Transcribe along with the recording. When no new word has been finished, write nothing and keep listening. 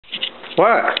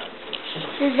What?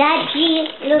 Does that G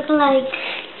look like...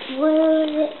 Where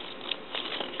is it?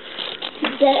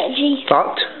 That G.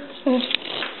 Thought? Is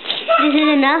it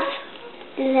enough?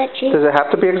 Does that G? Does it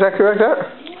have to be exactly like that?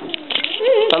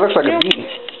 That looks like a B.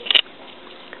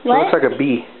 What? It looks like a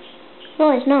B.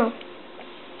 No, it's not.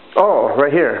 Oh,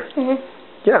 right here.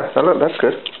 Yeah, that's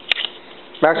good.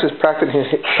 Max is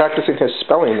practicing his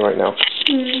spelling right now.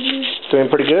 Doing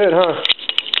pretty good, huh?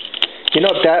 You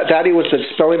know, Daddy was the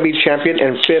spelling bee champion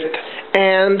in 5th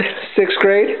and 6th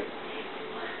grade.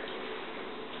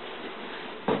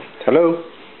 Hello?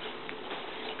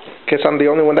 Guess I'm the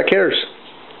only one that cares.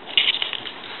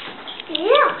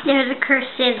 Yeah. There's a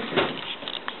cursive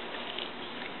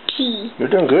T. You're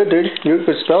doing good, dude. You're a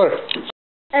good speller.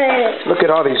 Look at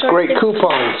all these great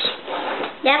coupons.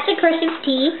 That's a cursive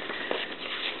T.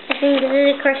 I think this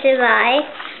is a cursive I.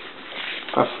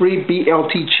 A free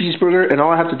BLT cheeseburger, and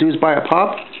all I have to do is buy a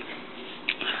pop.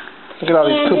 Look at all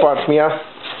these coupons, Mia.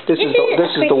 This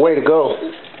is the way to go.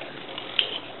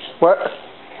 What?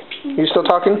 You still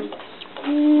talking?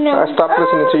 No. I stopped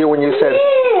listening to you when you said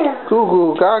goo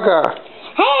goo gaga.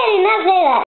 Hey, I did not say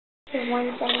that.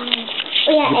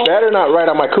 You better not write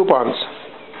on my coupons.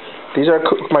 These are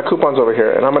my coupons over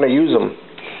here, and I'm going to use them.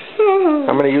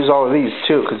 I'm going to use all of these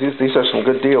too, because these are some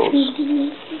good deals.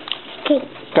 Okay.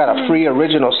 Got a free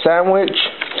original sandwich.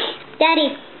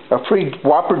 Daddy. A free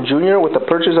Whopper Jr. with the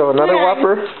purchase of another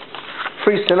Whopper.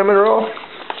 Free cinnamon roll.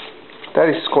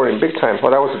 Daddy's scoring big time.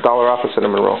 Well, that was $1 off a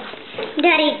cinnamon roll.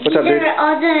 Daddy, what's up, dude?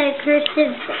 all the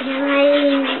cursive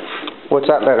handwriting. What's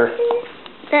that letter?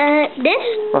 This?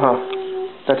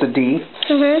 That's a D.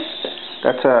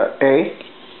 That's a A.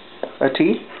 A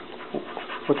T.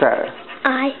 What's that?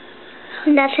 I.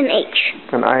 And that's an H.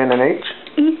 An I and an H?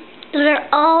 Those are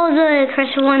all the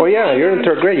cursive ones. Well, yeah, you're in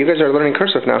 3rd grade. You guys are learning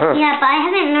cursive now, huh? Yeah, but I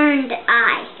haven't learned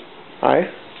I. I?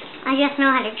 I just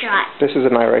know how to draw it. This is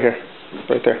an I right here.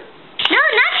 Right there. No,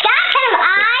 not that kind of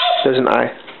I. There's an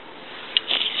I.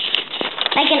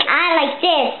 Like an I like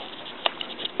this.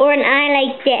 Or an I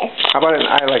like this. How about an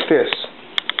I like this?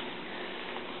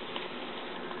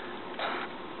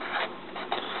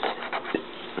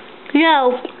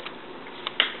 No.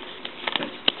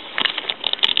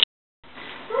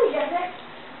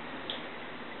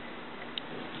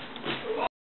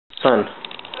 Son.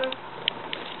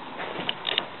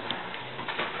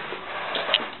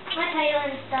 What are you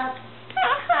and stuff?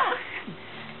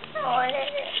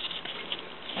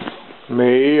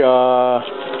 Mia.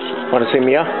 Want to say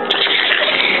Mia?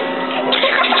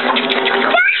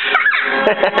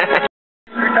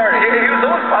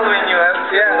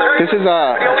 This is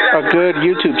a good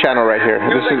YouTube channel right here.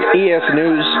 This is ES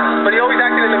News. But he always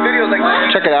acted in the videos like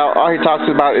this. Check it out. All he talks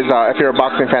about is if you're a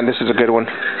boxing fan, this is a good one.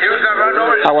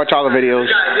 I watch all the videos. And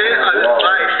he said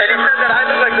that I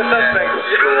look like the suspect.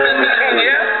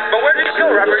 Yeah? But where did he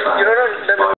go, Robert? You don't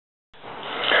know?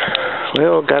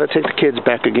 Well, gotta take the kids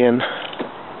back again.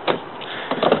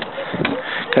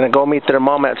 Gonna go meet their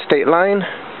mom at State Line.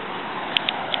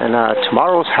 And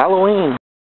tomorrow's Halloween.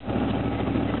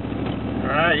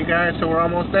 Alright, you guys, so we're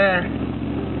almost there.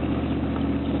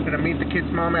 Gonna meet the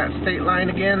kids' mom at State Line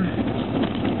again.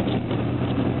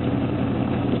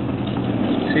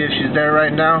 See if she's there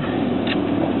right now.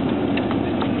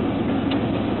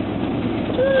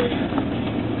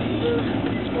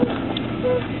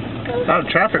 A lot of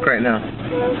traffic right now.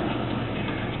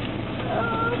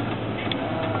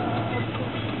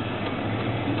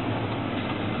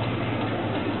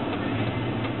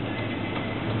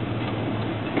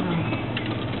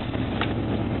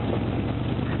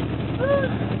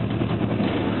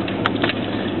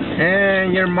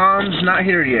 And your mom's not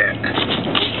here yet.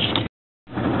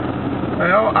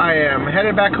 Well, I am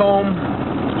headed back home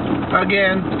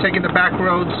again, taking the back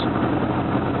roads.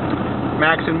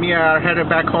 Max and Mia are headed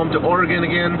back home to Oregon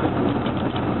again.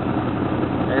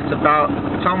 It's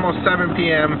almost 7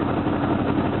 p.m.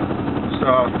 So,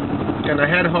 gonna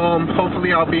head home. Hopefully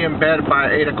I'll be in bed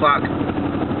by 8 o'clock.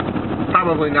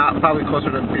 Probably not, probably closer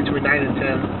to between 9 and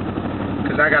 10.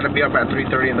 Because I gotta be up at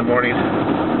 3:30 in the morning.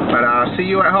 But I'll see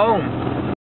you at home.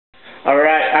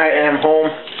 Alright, I am home.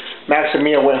 Max and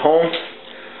Mia went home.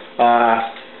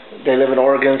 They live in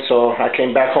Oregon, so I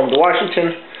came back home to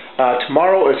Washington.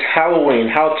 Tomorrow is Halloween.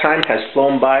 How time has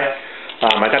flown by.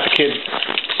 I got the kids.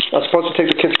 I was supposed to take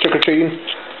the kids trick-or-treating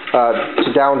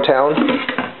to downtown.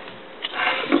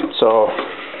 So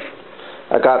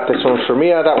I got this one's for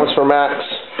Mia, that one's for Max.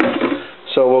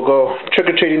 So we'll go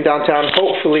trick-or-treating downtown.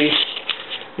 Hopefully,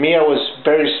 Mia was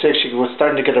very sick. She was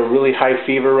starting to get a really high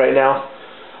fever right now.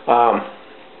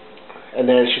 And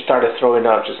then she started throwing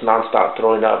up, just non-stop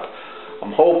throwing up.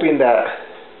 I'm hoping that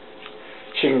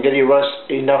she can get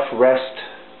enough rest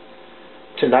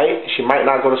tonight. She might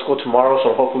not go to school tomorrow,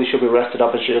 so hopefully she'll be rested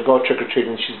up and she'll go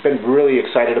trick-or-treating. She's been really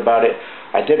excited about it.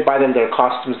 I did buy them their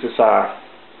costumes this,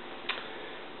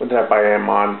 when did I buy them?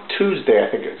 On Tuesday, I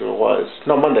think it was.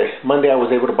 No, Monday. Monday I was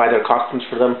able to buy their costumes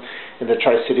for them in the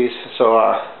Tri-Cities, so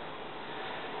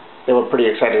they were pretty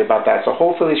excited about that. So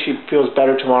hopefully she feels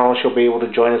better tomorrow and she'll be able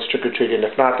to join us trick-or-treating.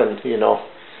 If not, then, you know,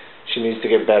 she needs to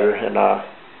get better, and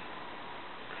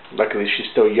luckily she's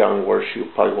still young where she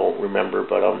probably won't remember,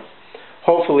 but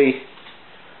hopefully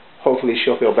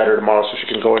she'll feel better tomorrow so she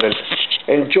can go in and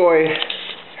enjoy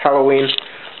Halloween.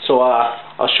 So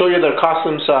I'll show you their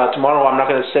costumes tomorrow. I'm not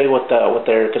going to say what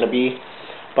they're going to be,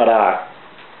 but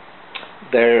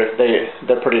they're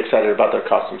pretty excited about their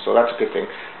costumes, so that's a good thing.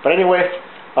 But anyway,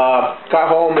 got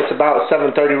home. It's about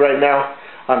 7:30 right now.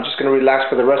 I'm just going to relax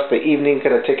for the rest of the evening,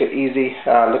 going to take it easy.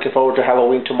 Looking forward to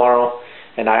Halloween tomorrow.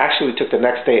 And I actually took the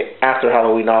next day after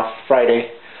Halloween off,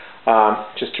 Friday,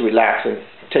 just to relax and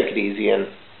take it easy. And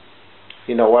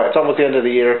you know what? It's almost the end of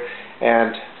the year,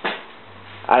 and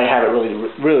I haven't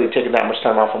really taken that much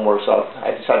time off from work, so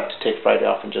I decided to take Friday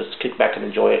off and just kick back and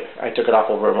enjoy it. I took it off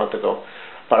over a month ago.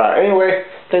 But anyway,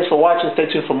 thanks for watching. Stay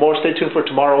tuned for more. Stay tuned for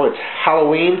tomorrow. It's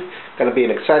Halloween. Going to be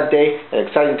an exciting day, an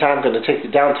exciting time. Going to take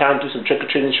you downtown, do some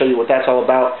trick-or-treating, show you what that's all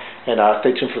about. And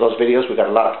stay tuned for those videos. We've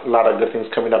got a lot of good things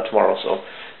coming up tomorrow. So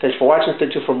thanks for watching. Stay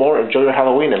tuned for more. Enjoy your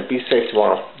Halloween and be safe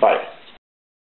tomorrow. Bye.